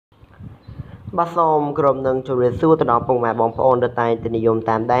បាទសូមគោរពនឹងជម្រាបសួរទៅដល់ពុកម៉ែបងប្អូនដែលតែងតែនិយម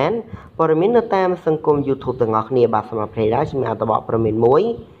តាមដានព័ត៌មាននៅតាមសង្គម YouTube ទាំងអស់គ្នាបាទសម្រាប់ថ្ងៃនេះខ្ញុំមានអត្ថបទព័ត៌មានមួយ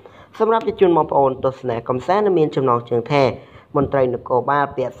សម្រាប់ជូនបងប្អូនទស្សនាកំសាន្តដែលមានចំណងជើងថាមន្ត្រីនគរបាល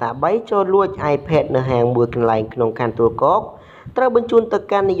ពាក់សា3ចូលលួច iPad នៅហាងមួយកន្លែងក្នុងខណ្ឌទួលគោកត្រូវបញ្ជូនទៅ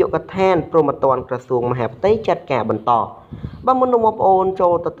កាន់នាយកដ្ឋានព្រហ្មទណ្ឌក្រសួងមហាផ្ទៃចាត់ការបន្តបាទមុននឹងបងប្អូនចូ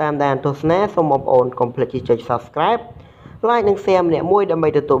លទៅតាមដានទស្សនាសូមបងប្អូនកុំភ្លេចចុច Subscribe like និង share ម្នាក់មួយដើម្បី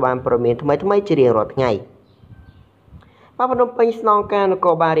ទទួលបានព័ត៌មានថ្មីៗជារៀងរាល់ថ្ងៃបាទភ្នំពេញស្នងការនគ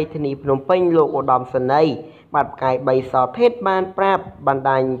របាលរាជធានីភ្នំពេញលោកឧត្តមសេនីយ៍បាទផ្កាយ3សថេតបានប្រាប់បណ្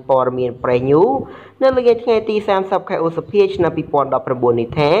ដាញព័ត៌មាន Press News នៅល្ងាចថ្ងៃទី30ខែឧសភាឆ្នាំ2019នេះ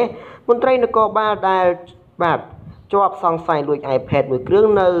ថាមន្ត្រីនគរបាលដែលបាទជាប់សង្ស័យលួច iPad មួយគ្រឿង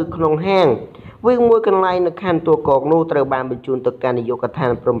នៅក្នុងហាងវិញមួយកន្លែងនៅខណ្ឌទួលគោកនោះត្រូវបានបញ្ជូនទៅកាន់នាយកដ្ឋា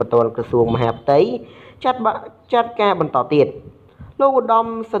នព្រហ្មទណ្ឌក្រសួងមហាផ្ទៃចាត់ការបន្តទៀតលោកឧត្តម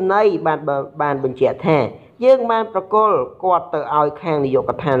សេនីយ៍បានបញ្ជាក់ថាយើងបានប្រកល់គាត់ទៅឲ្យខាងនាយ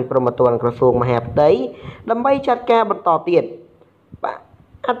កដ្ឋានព្រហ្មទណ្ឌក្រសួងមហាផ្ទៃដើម្បីចាត់ការបន្តទៀត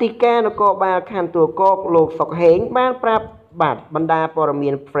អធិការនគរបាលខណ្ឌទួលគោកលោកសុកហេងបានប្រាប់បាទបណ្ដាព័ត៌មា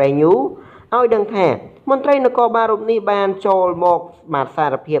ន Press News ឲ្យដឹងថាមន្ត្រីនគរបាលរូបនេះបានចូលមកបាទសា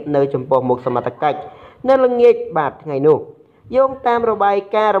រភាពនៅចំពោះមុខសមត្ថកិច្ចនៅល្ងាចបាទថ្ងៃនោះយោងតាមរបាយ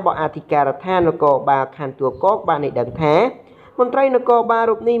ការណ៍របស់អធិការដ្ឋាននគរបាលខណ្ឌទួលគោកបានឲ្យដឹងថាមន្ត្រីនគរបាល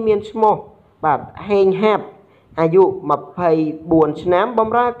រូបនេះមានឈ្មោះបាទហេងហាប់អាយុ24ឆ្នាំប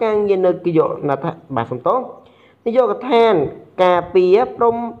ម្រើការងារនៅនាយកដ្ឋានការពារព្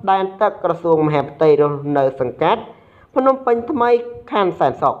រំដែនទឹកក្រសួងមហាផ្ទៃនៅសង្កាត់ភ្នំពេញថ្មីខណ្ឌសែ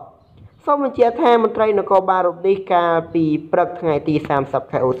នសុខសូមបញ្ជាក់ថាមន្ត្រីនគរបាលរូបនេះកាលពីព្រឹកថ្ងៃទី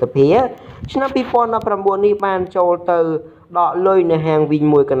30ខែឧសភាឆ្នាំ2019នេះបានចូលទៅដកលុយនៅហាងវិញ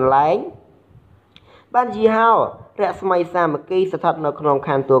មួយកន្លែងបានយីហោរស្មីសាមគ្គីស្ថិតនៅក្នុងខ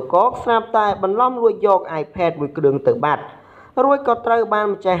ណ្ឌទួលគោកស្រាប់តែបន្លំលួចយក iPad មួយគ្រឿងទៅបាត់រួចក៏ត្រូវបាន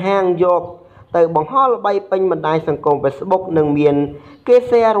ម្ចាស់ហាងយកទៅបង្ហោះល្បីពេញបណ្ដាញសង្គម Facebook និងមានគេ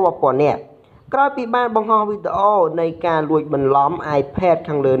share រាប់ពាន់នាក់ក្រោយពីបានបង្ហោះវីដេអូនៃការលួចបន្លំ iPad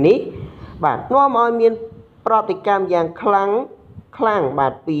ខាងលើនេះបាទនាំឲ្យមានប្រតិកម្មយ៉ាងខ្លាំងបា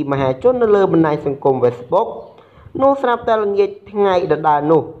ទពីមហាជននៅលើបណ្ដាញសង្គម Facebook នោះស្រាប់តែល្ងាចថ្ងៃដដែល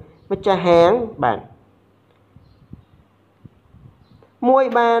នោះម្ចាស់ហាងបាទមួយ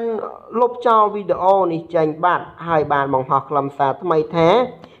បានលុបចោលវីដេអូនេះចេញបាត់ហើយបានបង្ហោះខ្លឹមសារថ្មីថា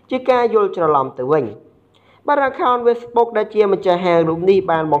ជាការយល់ច្រឡំទៅវិញបាទ account Facebook ដែលជាម្ចាស់ហាងរូបនេះ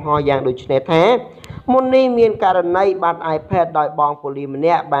បានបង្ហោះយ៉ាងដូចនេះថាមុននេះមានករណីបាត់ iPad ដោយបងប៉ូលីសម្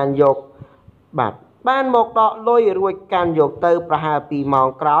នាក់បានមកដកលុយរួចកាន់យកទៅប្រហែល2ម៉ោង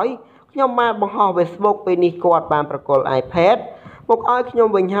ក្រោយខ្ញុំបានបង្ហោះ Facebook ពេលនេះគាត់បានប្រកល់ iPad មកឲ្យខ្ញុំ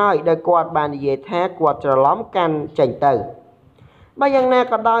វិញហើយដែលគាត់បាននិយាយថាគាត់ច្រឡំកាន់ចេញទៅបើយ៉ាងណា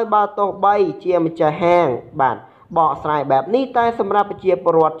ក៏ដោយបើទោះបីជាម្ចាស់ហាងបាទបកស្រាយបែបនេះតែសម្រាប់ប្រជាព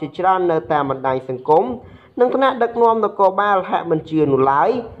លរដ្ឋជាច្រើននៅតាមបណ្ដាញសង្គមនិងថ្នាក់ដឹកនាំនគរបាលហាក់មិនជឿនោះឡើយ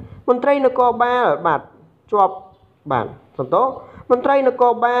មន្ត្រីនគរបាលបាទជាប់បាទមន្ត្រីនគ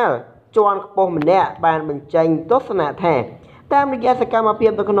របាលជាន់ខ្ពស់ម្នាក់បានបញ្ចេញទស្សនៈថាតាមរយៈសកម្មភា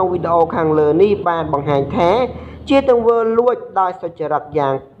ពនៅក្នុងវីដេអូខាងលើនេះបានបង្ហាញថាជាទង្វើលួចដោយសុចរិតយ៉ា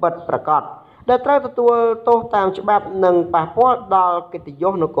ងពិតប្រាកដដែលត្រូវទទួលទោសតាមច្បាប់និងប៉ះពាល់ដល់កិត្តិយ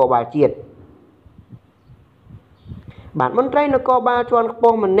សនគរបាលជាតិបាទមន្ត្រីនគរបាលជាន់ខ្ព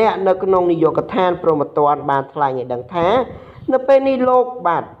ស់ម្នាក់នៅក្នុងនាយកដ្ឋានព្រហ្មទណ្ឌបានថ្លែងឲ្យដឹងថានៅពេលនេះលោក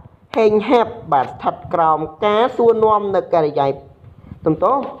បាទហេងហាប់បាទស្ថិតក្រោមការសួរនាំនៅការិយា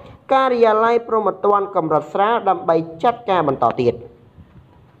ល័យព្រហ្មទណ្ឌកម្រិតស្រាលដើម្បីចាត់ការបន្តទៀត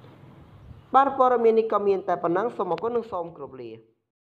បាទព័ត៌មាននេះក៏មានតែប៉ុណ្ណឹងសូមអរគុណនិងសូមគោរពលា